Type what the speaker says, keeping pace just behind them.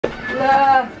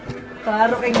Hala.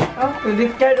 Karo kay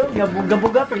credit card oh,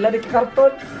 gabog-gaboga pila di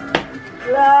karton.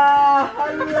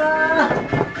 Hala.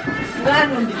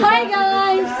 Hi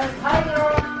guys. Hi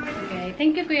guys. Okay,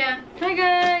 thank you kuya. Hi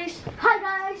guys. Hi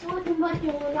guys, welcome back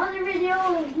to another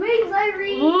video with me,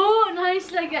 Irene. Oh, nice,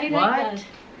 like I like that.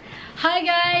 Hi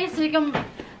guys, welcome.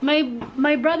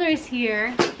 My brother is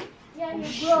here. Yeah,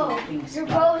 your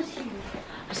bro is here.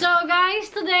 So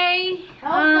guys, today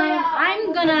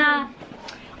I'm gonna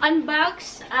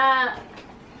unbox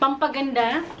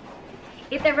Pampaganda.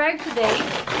 It arrived today,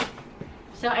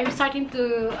 so I'm starting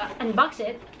to unbox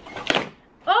it.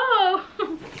 Oh!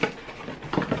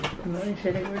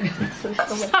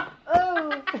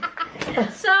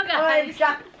 So guys,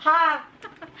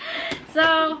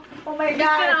 so oh my I'm just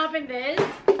god, gonna open this.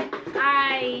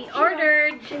 I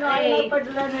ordered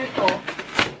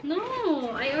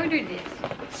No, I ordered this.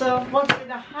 So, what's with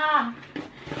the ha?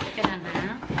 Teka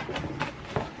na.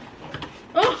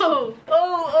 Oh!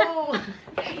 Oh!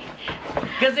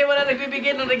 Kasi wala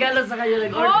nagbibigay ng regalo sa kanya.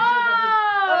 Nag-order siya.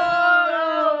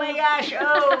 Oh my gosh!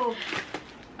 Oh!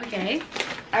 Okay.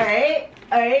 Alright.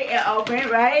 Open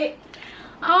it, right?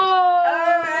 Oh!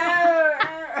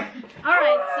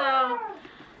 Alright, so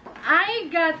I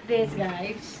got this,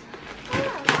 guys.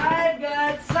 I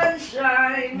got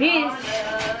sunshine This. on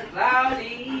a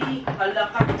cloudy.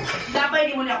 Hala ka. Dapat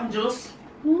hindi mo na akong juice?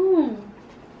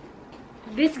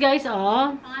 This, guys,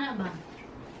 oh. Ano ba?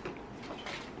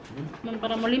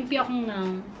 Para malimpia akong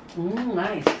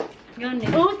Nice. ganun.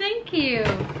 Oh, thank you.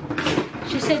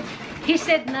 He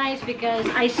said nice because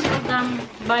I saw them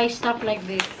buy stuff like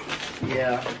this.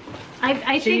 Yeah.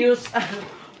 I She think used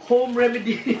home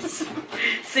remedies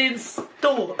since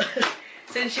 2.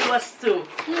 Since she was 2.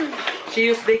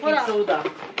 She used baking soda.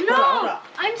 No!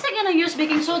 I'm still gonna use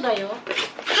baking soda, yo.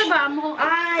 Diba mo?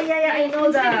 Yeah, I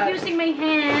know Instead that. of using my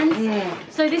hands.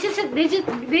 So this is it. This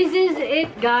is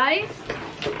it, guys.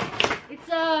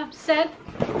 It's a set.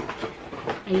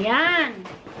 Ayan.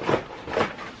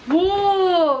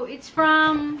 Whoa! It's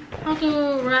from how to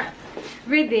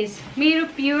read this? Miro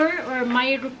Pure or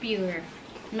Myro Pure?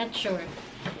 Not sure.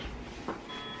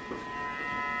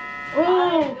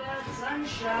 Oh!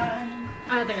 Sunshine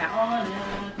Teka. on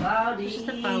a cloudy This is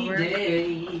the power.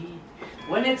 day.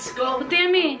 When it's cold. Puti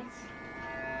yami.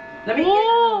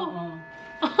 Oh!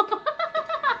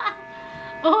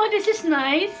 Oh, this is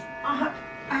nice.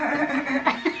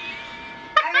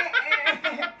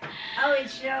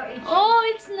 Oh,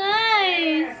 it's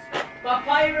nice.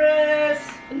 Papyrus.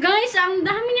 Guys, ang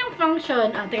dami niyang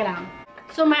function. Teka lang.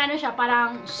 So, may ano siya,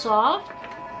 parang soft.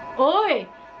 Oy,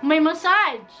 may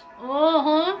massage.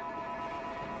 Oh,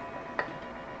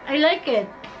 I like it.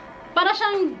 Para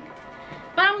siyang,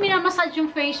 parang minamassage yung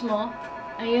face mo.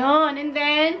 Ayun, and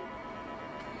then,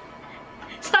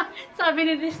 sabi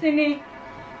ni Disney,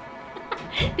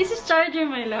 this is charger,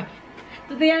 my love.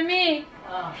 Tutiyan mi.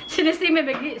 Si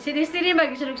Disney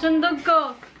mag-sundog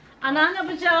ko. Ano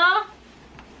ba siya, oh?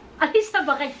 Alisa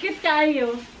ba? Cute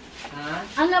kayo.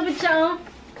 Ano ba siya, oh?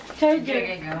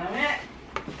 Charger.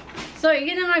 So,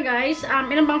 yun na nga, guys.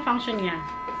 Ilan bang function niya?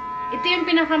 Ito yung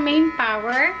pinaka-main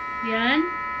power. Yan.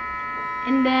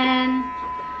 And then,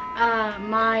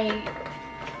 my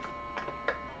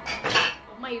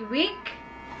weak,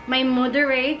 my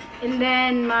moderate, and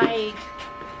then my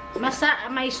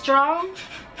strong,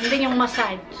 and then yung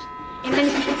massage. And then,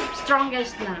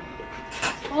 strongest na.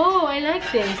 Oh, I like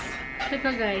this.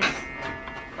 Teka, guys.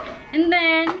 And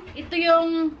then, ito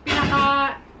yung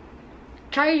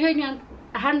pinaka-charger niya,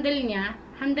 handle niya.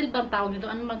 Handle ba tawag dito?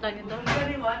 Ano ba tawag dito?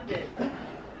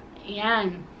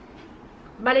 Ayan.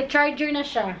 Bale, charger na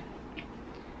siya.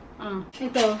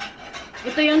 Ito.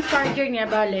 Ito yung charger niya,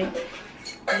 bale.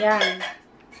 Ayan.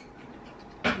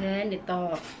 Then,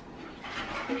 ito.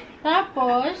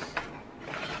 Tapos,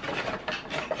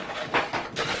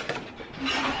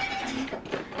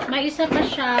 may isa pa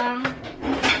siyang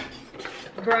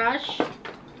brush.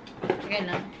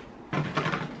 Ayan lang.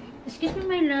 Excuse me,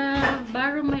 my love.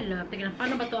 Borrow, my love. Teka lang,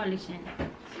 paano ba ito alisin?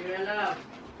 Sira, love.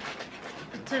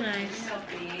 It's so nice. Help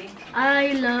me.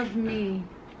 I love me.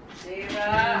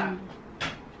 Sarah.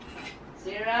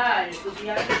 Sarah,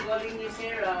 estudiante calling ni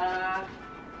Sarah.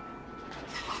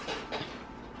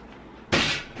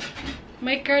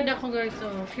 May card ako, guys. So,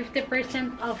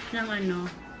 50% off ng ano,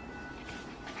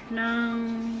 ng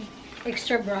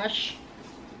extra brush.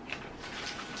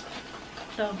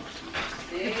 So,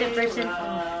 50%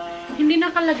 off. Hindi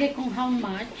nakalagay kung how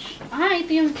much.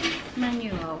 Ito yung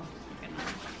manual.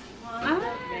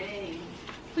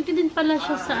 Pwede din pala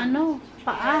siya sa ano,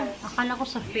 paa. Akala ko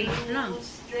sa face lang.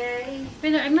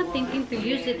 Pero I'm not thinking to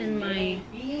use it in my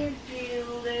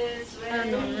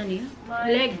ano yun,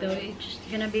 leg though. It's just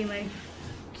gonna be my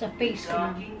sa face ko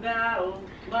lang.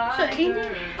 So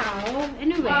anyhow,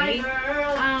 anyway,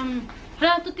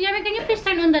 hello, Tutiami, can you please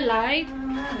turn on the light?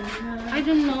 I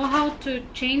don't know how to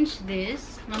change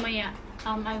this. Mamaya,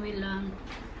 I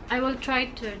will try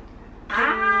to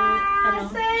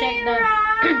check the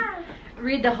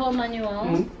read the whole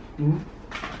manual.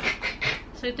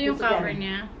 So ito yung cover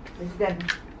niya. Yan.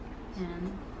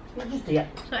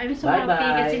 So I'm so happy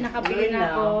kasi nakabili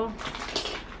na ako.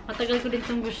 Matagal ko din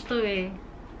itong gusto eh.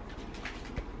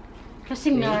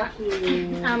 Kasi nga,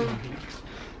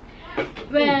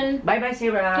 well, bye-bye,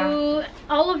 Sarah. To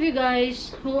all of you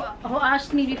guys who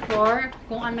asked me before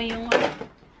kung ano yung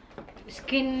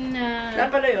skincare,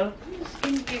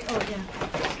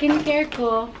 skincare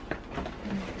ko,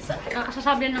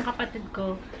 kasasabi ng kapatid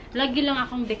ko, lagi lang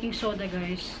akong baking soda,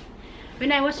 guys.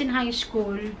 When I was in high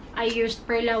school, I used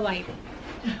Perla White.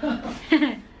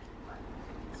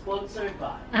 Sponsored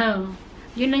by. Oh.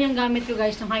 Yun lang yung gamit ko,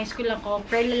 guys. Nung high school ako,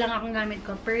 Perla lang akong gamit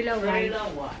ko. Perla White.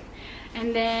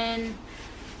 And then,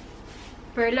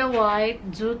 Perla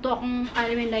White, Zuto akong,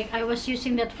 I mean, like, I was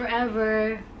using that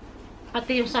forever.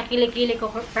 Pati yung sa kilikili ko,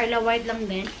 Perla White lang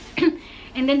din.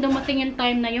 And then, dumating yung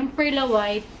time na yung Perla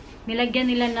White,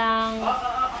 nilagyan nila ng,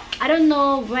 I don't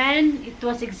know when it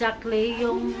was exactly,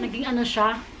 yung naging ano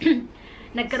siya,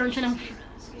 nagkaroon siya ng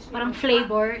parang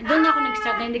flavor. Doon ako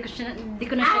nag-start na hindi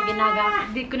ko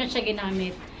na siya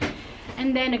ginamit.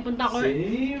 And then nagpunta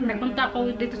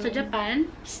ako dito sa Japan.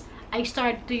 I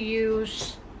started to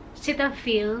use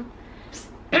Cetaphil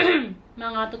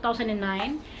mga 2009.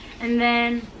 And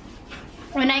then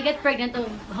when I get pregnant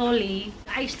of Holly,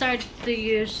 I started to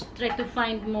try to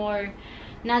find more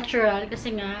natural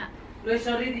kasi nga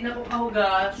sorry, di na po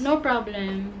kahugas. no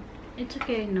problem. It's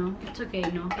okay, no? It's okay,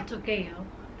 no? It's okay, oh.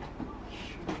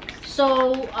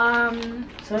 So,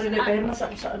 sorry, pero nasa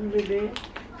ano, bebe?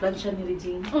 Plansya ni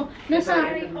Regine. Oh, nasa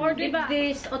order ba?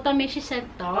 This Otamashi set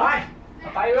to. Ay!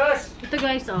 Papayos! Ito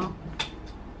guys, oh.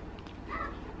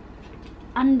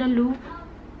 Andalu.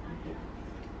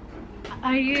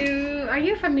 Are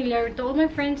you familiar? To all my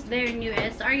friends there in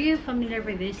US, are you familiar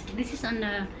with this? This is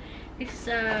a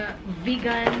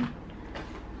vegan.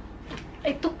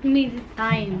 It took me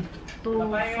time to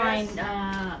find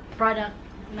a product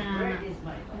na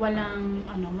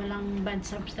walang bad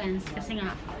substance kasi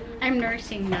nga I'm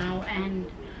nursing now, and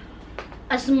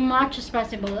as much as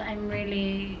possible I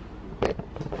really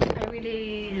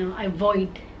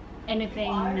avoid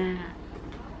anything na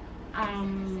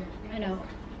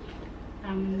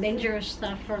dangerous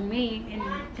stuff for me, and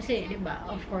kasi diba,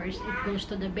 of course it goes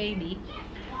to the baby.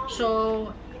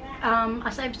 So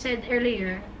as I've said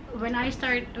earlier, when I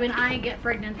get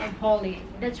pregnant of Holly,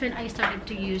 that's when I started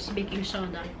to use baking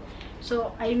soda.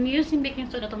 So I'm using baking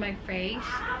soda to my face,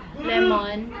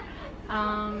 lemon,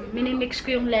 minimix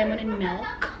ko yung lemon and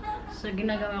milk. So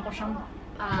ginagawa ko siyang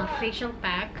facial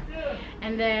pack,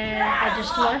 and then I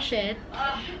just wash it,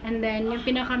 and then yung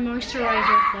pinaka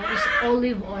moisturizer ko is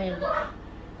olive oil.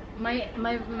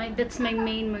 That's my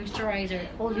main moisturizer,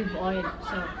 olive oil.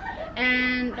 So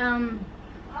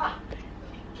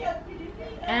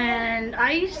and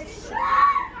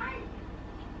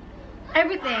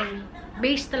everything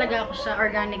based talaga ako sa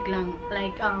organic lang,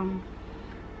 like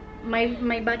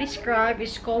my body scrub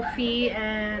is coffee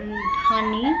and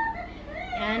honey,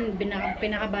 and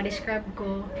pinaka body scrub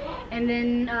ko, and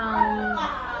then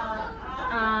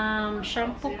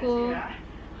shampoo ko,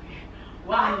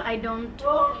 I don't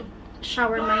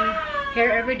shower my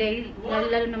hair every day,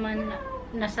 lalo naman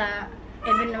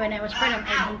even when I was pregnant,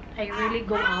 I really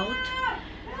go out.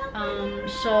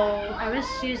 So I was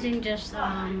using just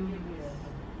ano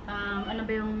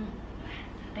ba yung,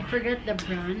 I forgot the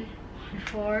brand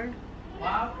before.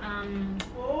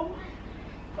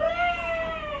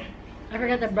 I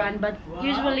forgot the brand, but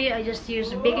usually I just use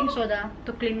baking soda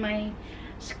to clean my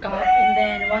scalp, and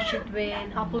then wash it with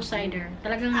apple cider.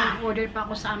 Talagang nag-order pa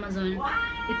ako sa Amazon.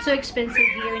 It's so expensive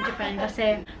here in Japan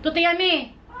kasi.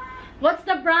 Tutiyami, what's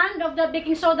the brand of the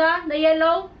baking soda? The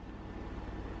yellow?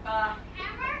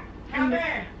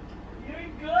 Hammer!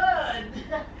 You're good!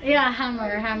 Yeah,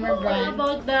 Hammer brand.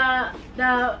 About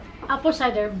the apple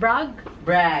cider, Bragg?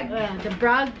 Bragg. The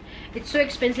Bragg. It's so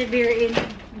expensive here in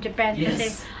Japan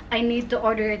kasi Yes. I need to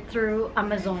order it through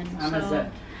Amazon. So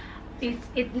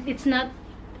it's not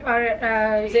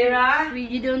Sarah?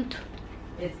 you don't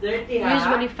It's dirty, ha?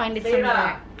 usually find it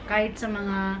somewhere, Sarah? kahit sa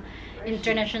mga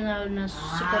international na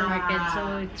supermarket.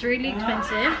 So it's really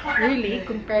expensive, really,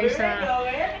 compared sa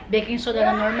baking soda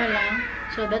na normal lang.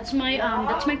 So that's my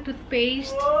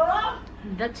toothpaste.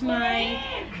 That's my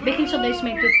baking soda is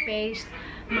my toothpaste.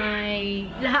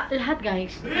 lahat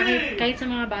guys. Kahit sa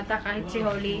mga bata, kahit si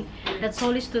Holly. That's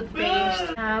Holly's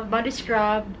toothpaste. Body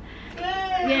scrub.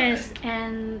 Yes,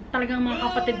 and talagang mga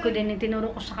kapatid ko din, tinuro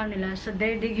ko sa kanila. So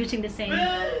they're using the same.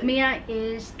 Mia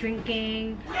is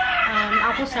drinking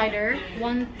apple cider.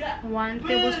 One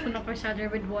tablespoon apple cider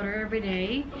with water every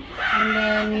day. And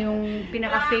then yung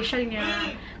pinaka-facial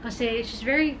niya, kasi he's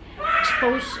very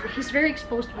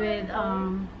exposed with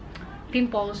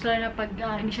pimples, lalo na pag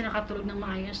hindi siya nakatulog ng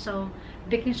maayos. So,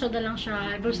 baking soda lang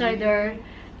siya, apple cider,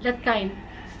 that kind.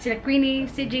 Sila Queenie,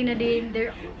 si Gina din,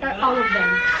 they're all of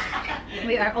them.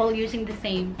 We are all using the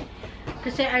same.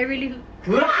 Kasi I really,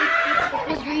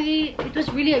 it was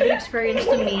really a good experience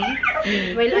to me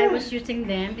while I was using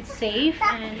them. It's safe,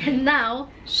 and now,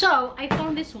 so I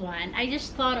found this one. I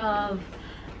just thought of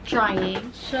trying,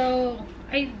 so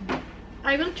I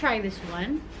will try this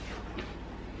one.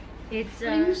 It's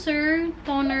cleanser,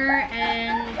 toner,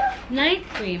 and night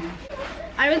cream.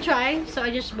 I will try. So I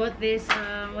just bought this.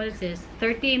 What is this?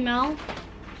 30 ml.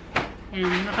 And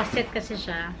nakaset kasi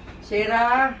siya.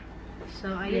 Sarah.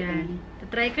 So ayan.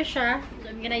 Try ko siya.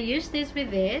 So I'm gonna use this with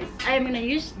this. I'm gonna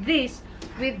use this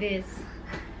with this.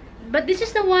 But this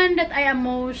is the one that I am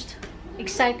most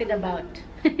excited about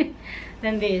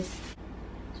than this.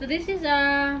 So this is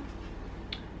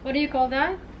what do you call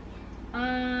that?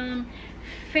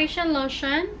 Facial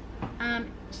lotion.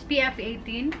 SPF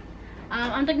 18.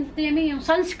 Ang tagtiyami yung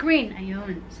sunscreen.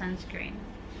 Ayun, sunscreen.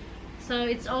 So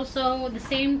it's also the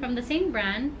same, from the same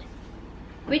brand,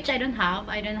 which I don't have.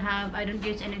 I don't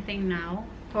use anything now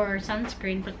for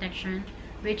sunscreen protection,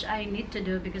 which I need to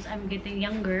do because I'm getting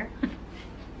younger.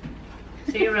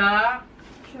 Sarah.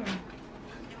 Sure.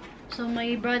 So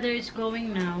my brother is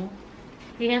going now.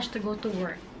 He has to go to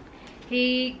work.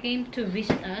 He came to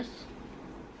visit us.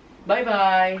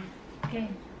 Bye-bye.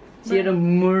 Okay. See you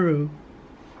tomorrow.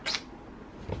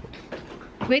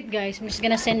 Wait guys, I'm just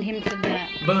gonna send him to the...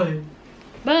 Bye.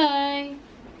 Bye!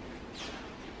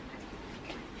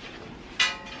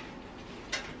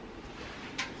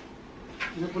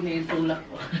 Ano po na yung tulak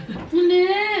ko? Hindi!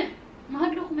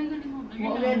 Mahadlo ko may ganin mo.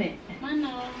 Mo gani.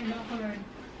 Mano,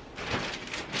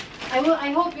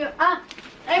 I hope you...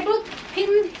 I bought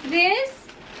him this.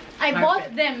 I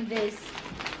bought them this.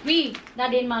 We,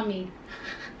 Daddy and Mommy.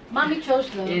 Mommy chose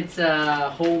though. It's a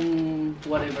home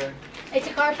whatever. It's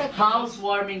a carpet.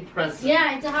 Housewarming present.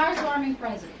 Yeah, it's a housewarming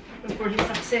present. For the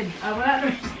success.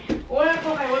 Wala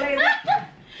po kayo. Wala yun.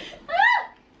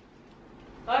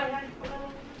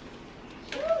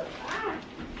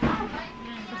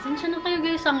 Pasensya na kayo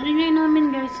guys. Ang ingay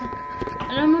namin guys.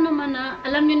 Alam nyo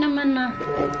naman na.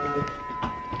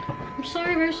 I'm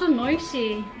sorry, we're so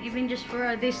noisy. Even just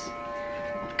for this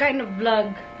kind of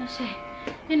vlog. Kasi,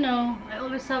 you know, I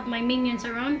always have my minions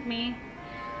around me.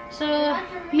 So,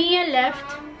 Mia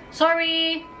left.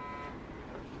 Sorry!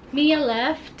 Mia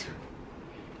left.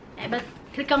 But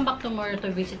he'll come back tomorrow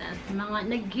to visit us.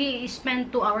 He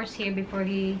spent 2 hours here before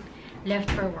he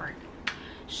left for work.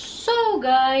 So,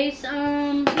 guys,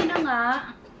 yun na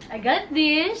nga. I got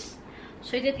this.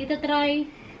 So, itatry.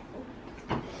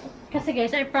 Kasi,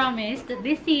 guys, I promised that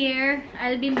this year,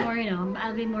 I'll be more, you know,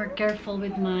 I'll be more careful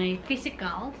with my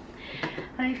physical.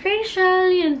 My facial,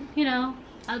 you know,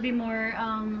 I'll be more,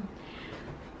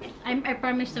 I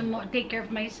promise to take care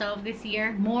of myself this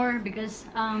year more because,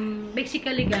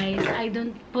 basically, guys, I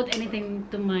don't put anything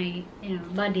to my, you know,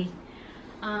 body.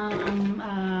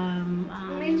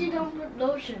 Means you don't put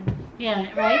lotion. Yeah,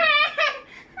 right?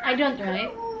 I don't,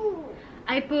 right?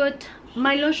 I put,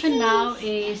 my lotion now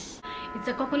is, it's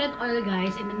a coconut oil,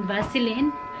 guys, and then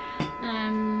Vaseline.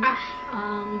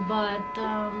 But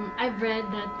I've read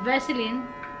that Vaseline,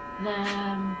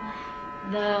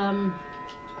 the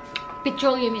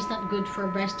petroleum is not good for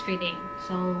breastfeeding.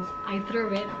 So I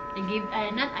threw it. I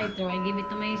gave it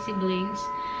to my siblings.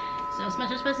 So as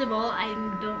much as possible, I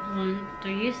don't want to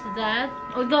use that.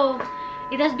 Although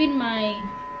it has been my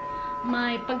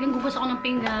pag naghugas ako ng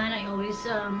pinggan, I always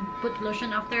put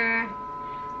lotion after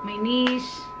my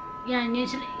knees. Yan,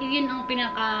 yun ang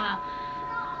pinaka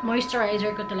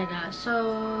moisturizer ko talaga.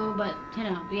 So, but you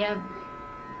know, we have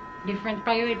different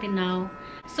priority now.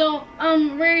 So,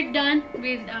 we're done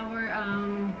with our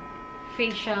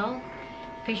facial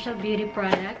beauty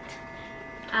product.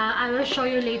 I will show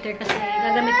you later kasi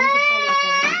gagamitin ko siya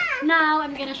later. Now,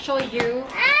 I'm gonna show you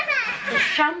the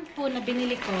shampoo na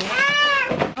binili ko.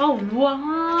 Oh,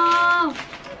 wow!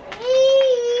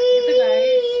 Ito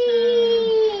guys,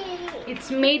 it's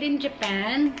made in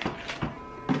Japan.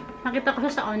 Nakita ko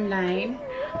siya sa online.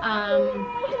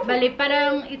 Bali,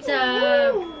 parang it's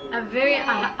a very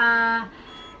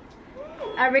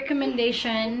a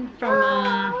recommendation from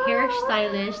a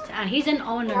hairstylist. He's an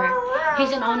owner. He's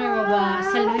an owner of a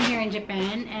salon here in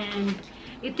Japan, and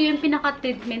ito yung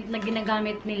pinaka-treatment na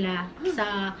ginagamit nila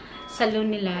sa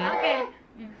salon nila. Okay.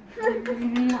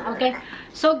 Okay.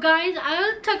 So guys,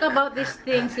 I'll talk about these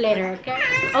things later. Okay.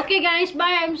 Okay guys,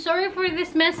 bye. I'm sorry for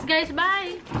this mess, guys.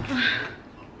 Bye.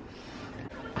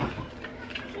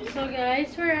 So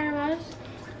guys, where I was?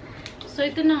 So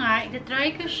ito na nga,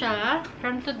 ita-try ko siya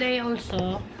from today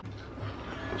also.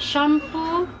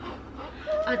 Shampoo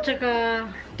at saka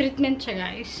treatment siya,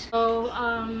 guys. So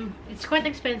it's quite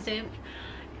expensive.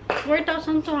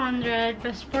 4,200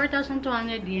 plus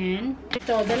 4,200 yen.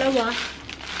 Ito, dalawa.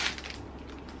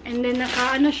 And then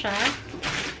naka-ano siya,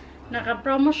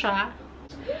 naka-promo siya.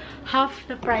 Half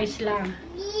the price lang.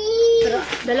 Pero,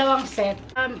 dalawang set.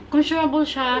 Consumable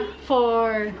siya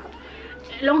for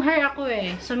long hair ako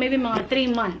eh. So, maybe mga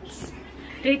 3 months.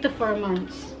 3 to 4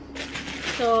 months.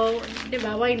 So,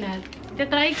 diba, why not?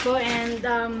 Ita-try ko and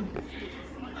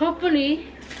hopefully,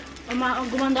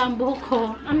 gumanda ang buhok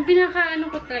ko. Ang pinaka-ano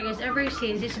ko talaga is ever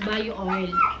since is bio oil.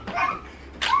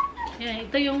 Yan,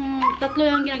 ito yung tatlo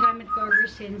yung ginagamit ko ever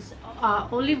since.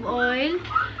 Olive oil,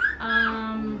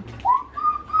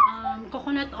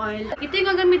 coconut oil. Ito yung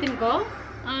gagamitin ko.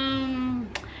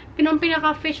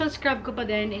 Pinaka-facial scrub ko pa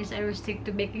din is I will stick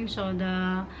to baking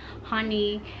soda,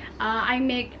 honey. I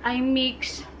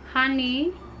mix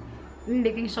honey and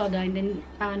baking soda, and then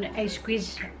I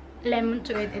squeeze lemon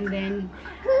to it, and then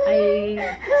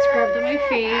I scrub to my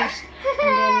face,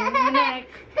 and then neck,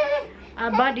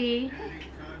 body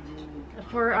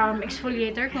for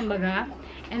exfoliator, kumbaga.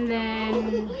 And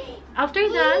then after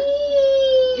that,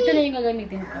 ito na yung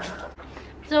gagamitin ko.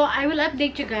 So, I will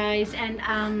update you guys, and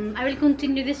I will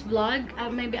continue this vlog.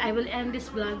 Maybe I will end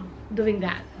this vlog doing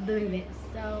this.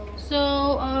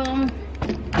 So,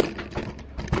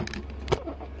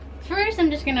 first, I'm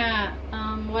just gonna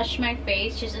wash my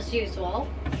face, just as usual.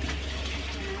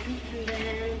 And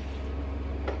then,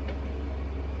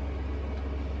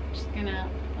 just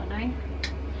gonna,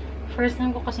 first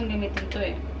time ko kasing gamitin to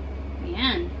eh.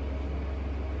 Ayan.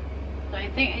 So,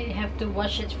 I think I have to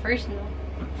wash it first, no?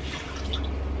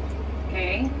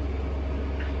 Okay.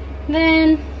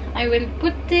 Then I will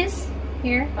put this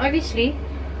here. Obviously,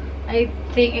 I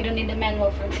think I don't need a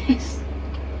manual for this.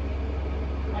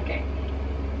 Okay.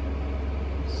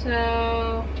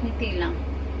 So, hindi lang.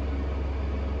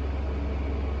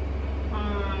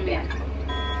 Yeah.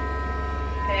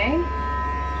 Okay.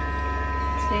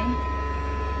 See?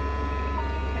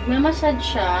 Nagmamassage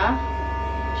siya.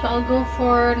 So, I'll go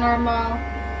for normal.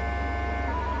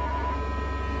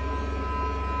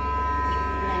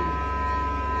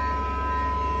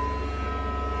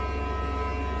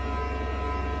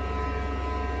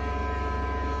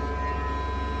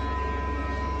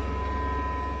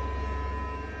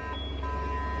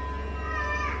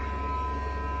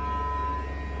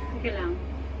 Okay lang.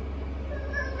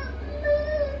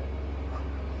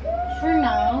 For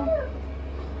now,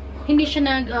 hindi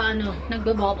siya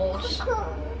nagba-bubbles.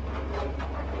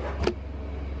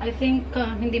 I think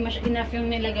hindi enough yung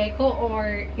nilagay ko,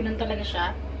 or yun talaga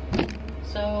siya.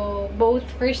 So, both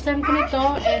first time ko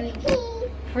nito and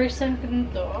first time ko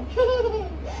nito.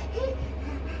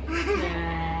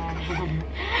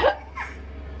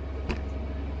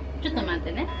 Just naman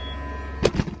din eh.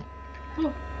 Oh.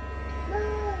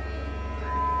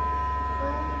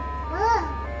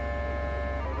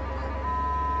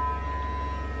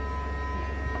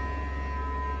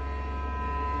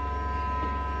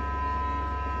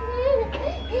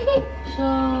 So,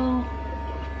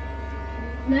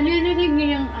 nalilinig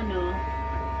niyo yung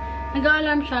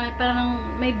nag-alarm siya,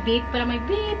 parang may beep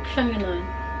siya gano'n.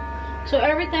 So,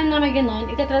 every time na may gano'n,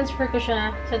 ita-transfer ko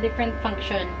siya sa different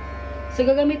function. So,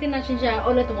 gagamitin natin siya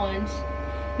all at once.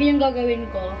 Yun yung gagawin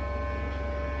ko.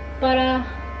 Para,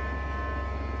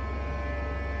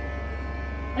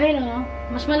 ayun o,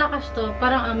 mas malakas to.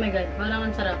 Parang, oh my god, parang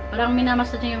ang sarap. Parang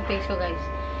minamassage niya yung face ko, guys.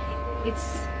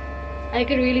 I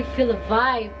can really feel the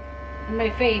vibe in my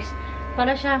face.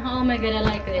 Para siya, oh my god, I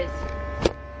like this.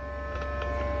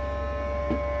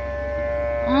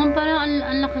 Parang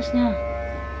ang lakas niya.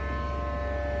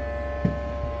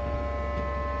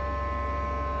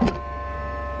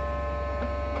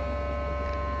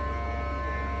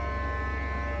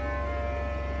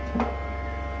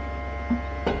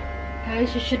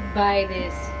 Guys, you should buy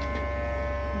this.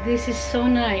 This is so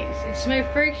nice. It's my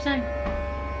first time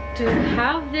to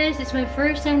have this. It's my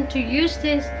first time to use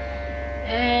this,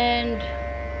 and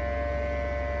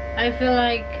I feel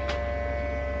like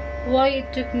why it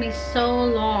took me so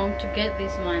long to get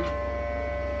this one.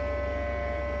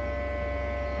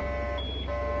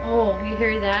 Oh, you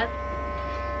hear that?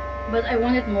 But I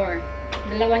want it more.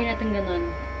 Dalawahin natin ganun.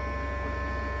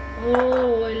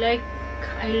 Oh,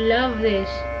 I love this.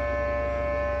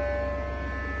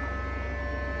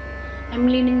 I'm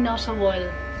leaning now sa wall.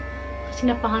 Kasi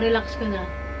napaka-relax ko na.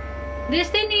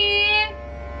 Destiny!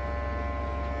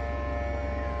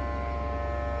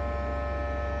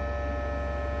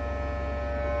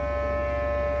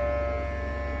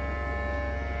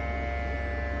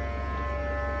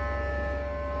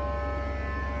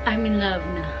 I'm in love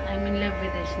na. I'm in love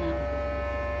with this now.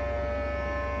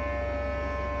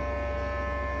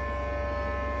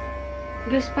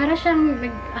 Guys, para siyang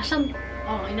nag-asam.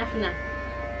 Oh, enough na.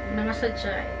 Nangasad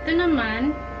siya. Ito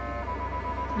naman.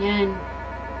 Yan.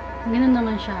 Ganun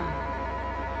naman siya.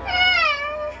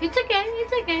 It's okay.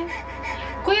 It's okay.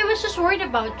 Kuya was just worried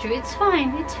about you. It's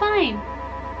fine. It's fine.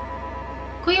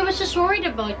 Kuya was just worried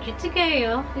about you. It's okay,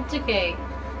 oh. It's okay.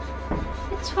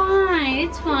 It's fine.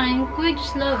 It's fine. Kuya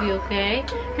just love you, okay?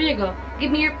 Here you go.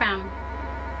 Give me your palm.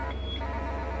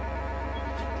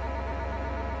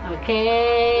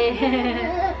 Okay.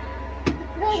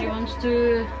 She wants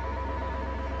to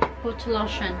put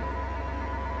lotion.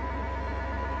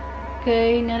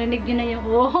 Okay, narinig niyo na yung...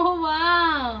 Oh,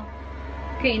 wow!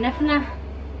 Okay, enough na.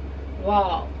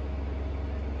 Wow.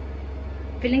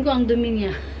 Feeling ko ang dumi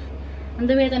niya. Ang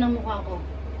dumi ito ng mukha ko.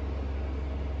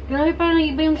 Grabe, parang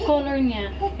iba yung color niya.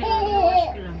 Kailangan wash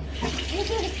ko lang.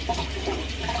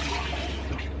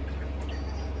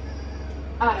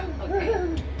 Ah, okay.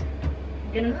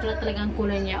 Ganun pala talaga ang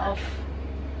kulay niya.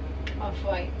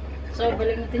 Off-white. So,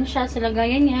 balik natin siya sa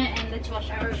lagayan niya and let's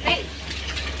wash our face.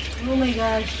 Oh my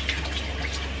gosh.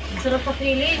 Ang sarap pa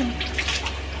feeling.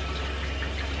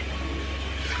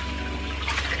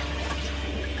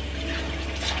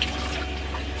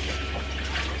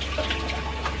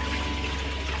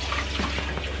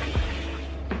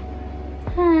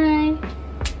 Hi.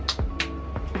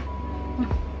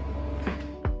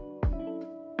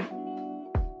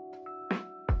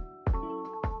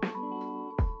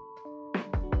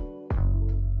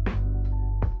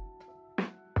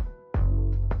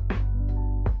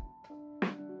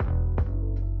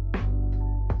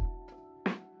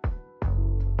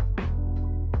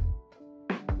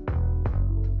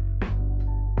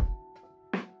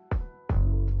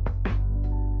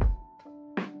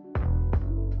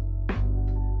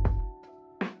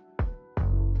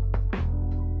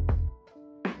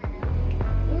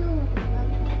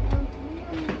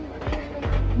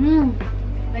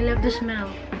 I love the smell.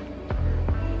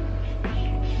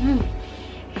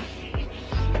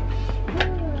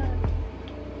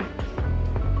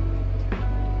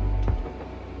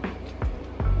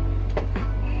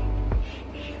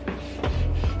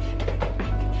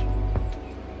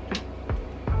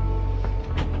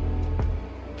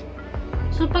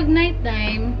 So pag night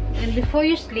time and before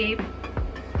you sleep,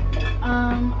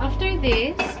 after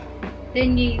this,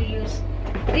 then you use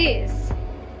this.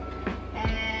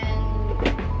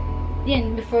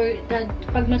 Yan, before,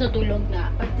 pag matutulog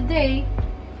na. But today,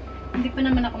 hindi pa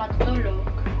naman ako matutulog.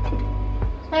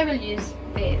 So, I will use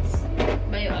this.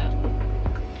 Bio oil.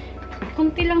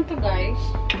 Kunti lang to guys.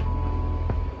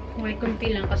 Okay, kunti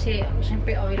lang kasi,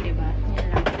 syempre oil, diba? Yan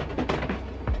lang.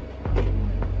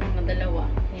 Mga dalawa.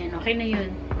 Yan, okay na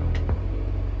yun.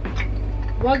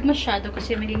 Huwag masyado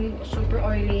kasi maging super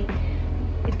oily.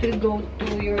 It will go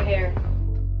to your hair.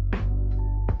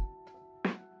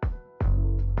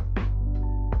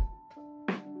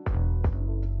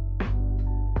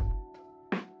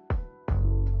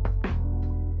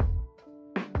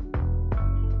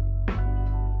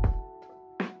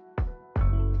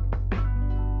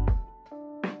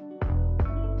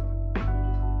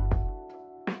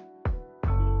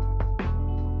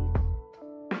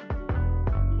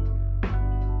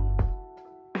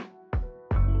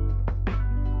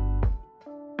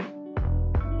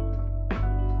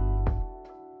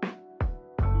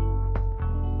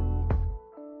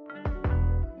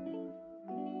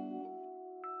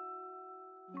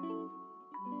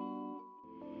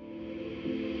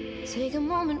 Take a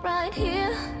moment right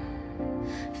here,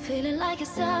 feeling like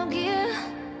it's out gear.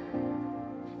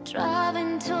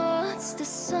 Driving towards the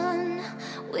sun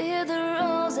with a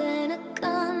rose and a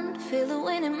gun. Feel the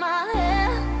wind in my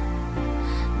hair,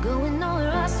 going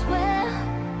nowhere I swear.